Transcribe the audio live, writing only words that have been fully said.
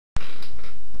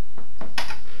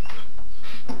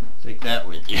that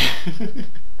with you.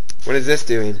 What is this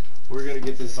doing? We're gonna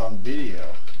get this on video.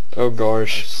 Oh Our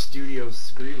gosh. studio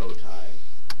screamo time.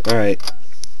 Alright.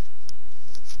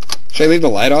 Should I leave the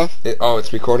light off? Oh,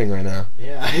 it's recording right now.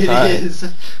 Yeah, it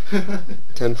is.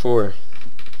 10-4.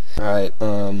 Alright,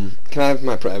 can I have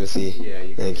my privacy? Yeah,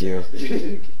 you can. Thank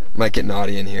you. Might get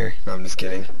naughty in here. No, I'm just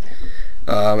kidding.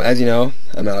 As you know,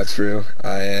 I'm Alex Frew.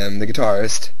 I am the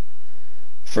guitarist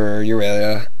for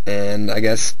Aurelia, and I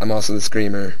guess I'm also the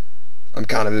screamer. I'm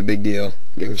kind of a big deal.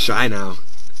 I'm getting shy now.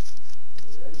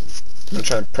 I'm gonna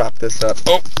try and prop this up.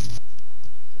 Oh!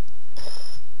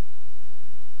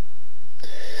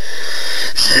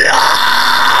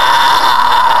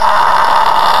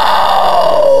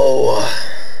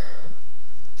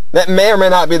 That may or may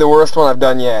not be the worst one I've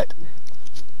done yet.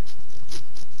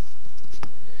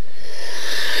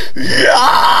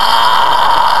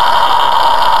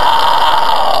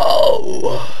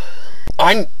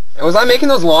 Was I making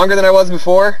those longer than I was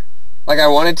before? Like I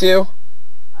wanted to?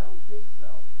 I don't think so.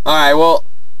 Alright, well,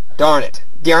 darn it.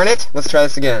 Darn it! Let's try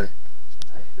this again.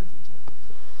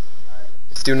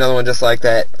 Let's do another one just like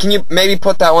that. Can you maybe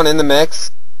put that one in the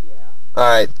mix? Yeah.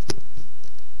 Alright.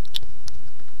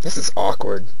 This is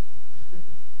awkward.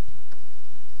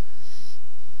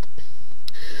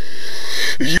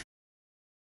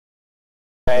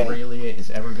 Aurelia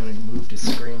is ever going to move to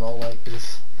screamo like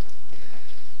this?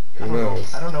 Who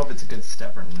knows? I don't know if it's a good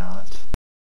step or not.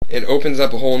 It opens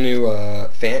up a whole new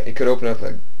fan. It could open up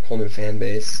a whole new fan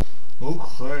base.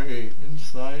 Okay,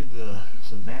 inside the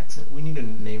mats. We need a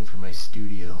name for my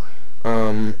studio.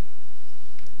 The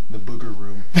booger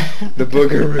room. The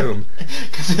booger room.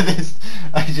 Because of this,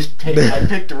 I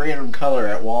picked a random color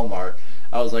at Walmart.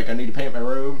 I was like, I need to paint my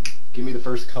room. Give me the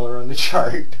first color on the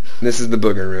chart. This is the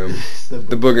booger room.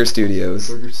 The Booger Studios.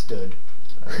 Booger stud.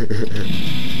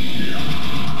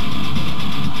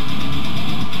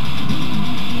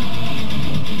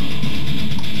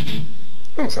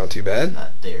 Don't sound too bad.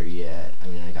 Not there yet. I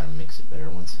mean, I gotta mix it better.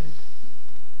 One sec.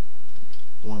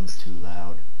 One's too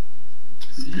loud.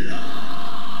 The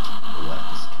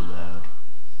left is too loud.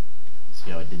 See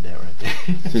how I did that right there?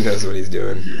 He knows what he's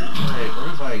doing. Alright,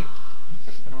 what if I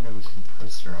don't have a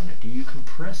compressor on it. Do you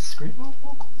compress screamo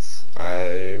vocals?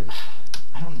 I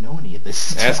don't know any of this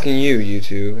stuff. Asking you,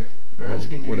 YouTube.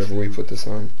 Asking whatever YouTube. we put this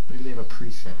on. Maybe they have a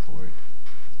preset for it.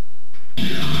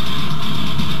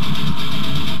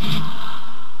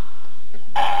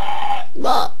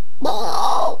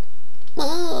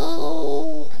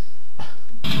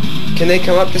 Can they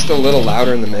come up just a little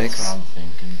louder in the mix? That's what I'm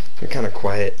thinking. They're kind of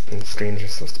quiet, and screams are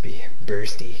supposed to be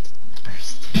bursty.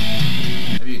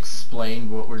 Have you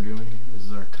explained what we're doing here? This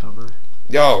is our cover.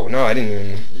 Yo, no, I didn't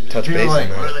even touch base on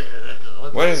that.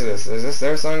 What is this? Is this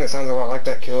their song that sounds a lot like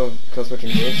that Kill Switch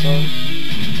Engage song?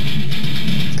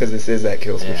 Because this is that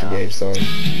Kill Switch Engage song.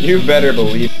 You better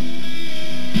believe.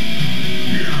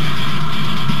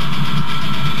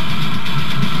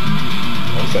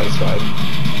 I'm satisfied.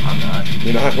 I'm not.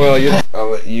 You're not? Well, I'll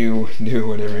let you do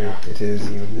whatever it is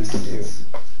you need to do.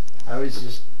 I was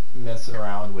just messing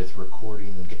around with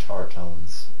recording guitar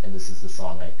tones, and this is the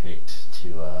song I picked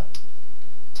to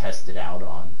test it out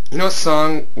on. You know what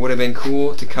song would have been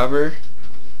cool to cover?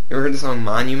 You ever heard the song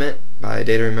Monument by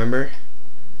Day to Remember?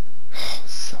 Oh,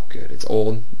 so good. It's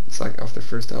old. It's like off their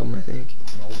first album, I think.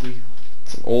 An oldie?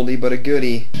 It's an oldie but a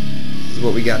goodie. This is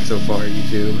what we got so far,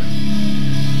 YouTube.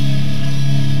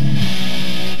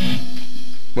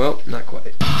 Well, not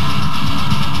quite.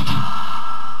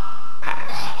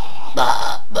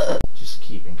 Just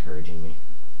keep encouraging me.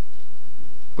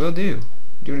 Will do. You're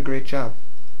doing a great job.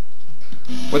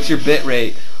 What's your bit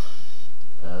rate?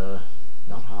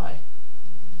 Not high.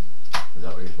 Is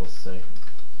that what you're supposed to say?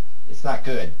 It's not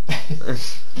good. I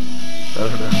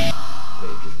don't know.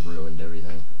 They just ruined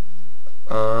everything.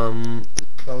 I'm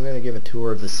gonna give a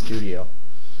tour of the studio.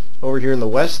 Over here in the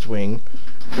West Wing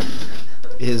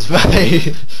is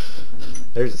my...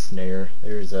 There's a snare.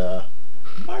 There's a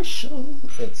Marshall.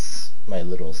 It's my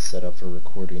little setup for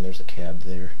recording. There's a cab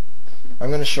there. I'm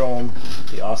gonna show them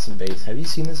the awesome bass. Have you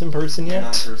seen this in person yet?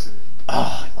 Not in person.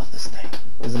 Oh, I love this thing.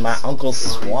 This is my Uncle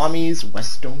Swami's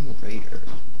Westone Raider.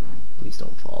 Please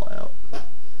don't fall out.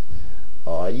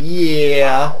 Oh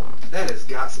yeah. Wow, that has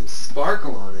got some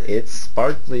sparkle on it. It's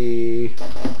sparkly.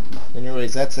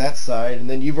 Anyways, that's that side, and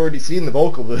then you've already seen the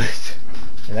vocal booth,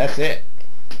 and that's it.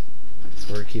 That's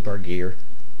where we keep our gear.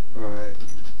 Alright.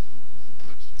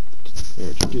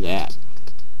 Here, just do that.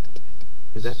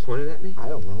 Is that pointed at me? I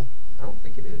don't know. I don't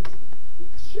think it is. It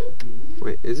should be.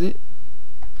 Wait, is it?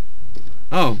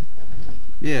 Oh.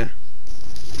 Yeah.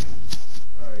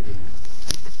 Alrighty.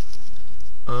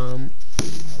 Are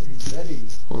we ready?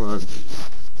 Hold on.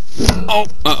 Oh,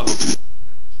 uh-oh.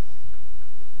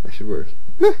 That should work.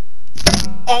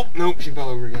 Oh, nope, she fell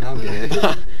over again. I'll get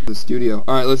it. The studio.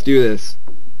 Alright, let's do this.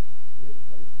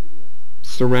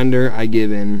 Surrender, I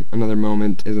give in. Another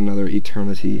moment is another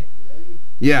eternity.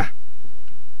 Yeah.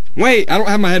 Wait, I don't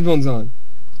have my headphones on.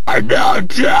 I'm not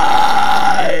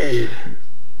die.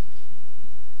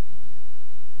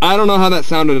 I don't know how that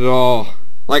sounded at all.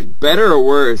 Like, better or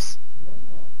worse?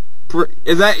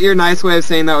 Is that your nice way of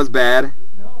saying that was bad?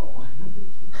 No.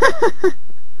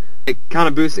 It kind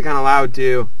of boosts it kind of loud,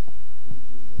 too.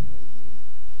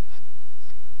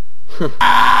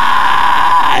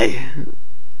 I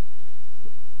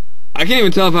can't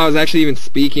even tell if I was actually even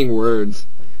speaking words.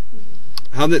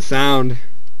 How'd it sound?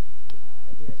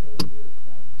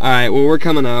 Alright, well, we're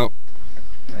coming out.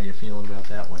 How you feeling about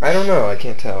that one? I don't know, I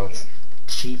can't tell. It's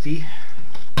Chiefy?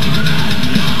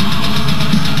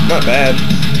 not bad.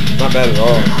 Not bad at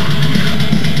all.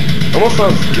 Almost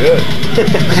sounds good.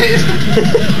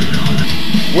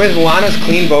 With Lana's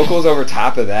clean vocals over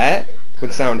top of that,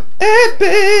 would sound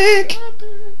epic!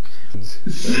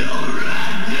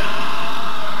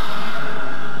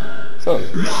 Sounds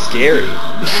scary.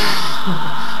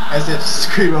 As if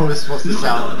Screamo was supposed to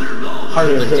sound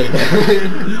heartbreaking.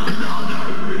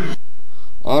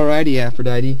 Alrighty,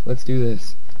 Aphrodite, let's do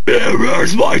this.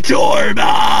 Where's my torment?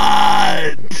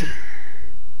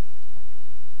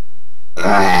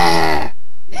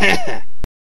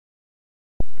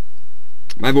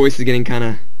 My voice is getting kind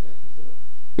of...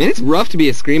 Man, it's rough to be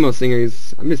a Screamo singer.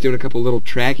 I'm just doing a couple little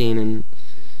tracking and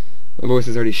my voice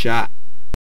is already shot.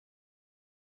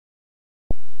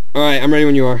 Alright, I'm ready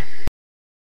when you are.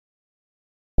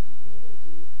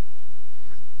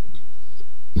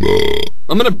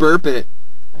 I'm gonna burp it.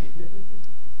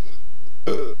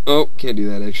 Oh, can't do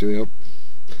that actually. Oh.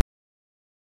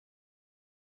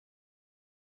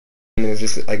 I mean, it's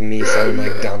just like me sounding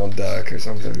like Donald Duck or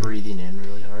something. Breathing in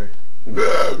really hard.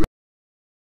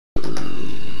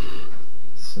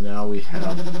 So now we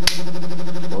have...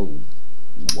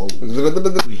 Whoa.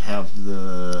 We have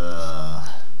the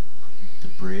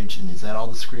bridge, and is that all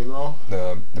the Screamo?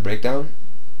 The breakdown?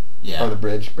 Yeah. Oh, the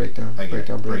bridge, breakdown.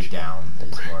 Breakdown bridge. Breakdown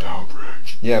is Breakdown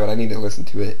bridge. Yeah, but I need to listen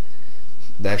to it.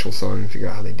 The actual song and figure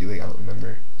out how they do it. I don't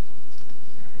remember.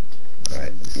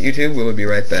 Alright, YouTube, we'll be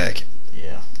right back.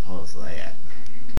 Yeah, pause that.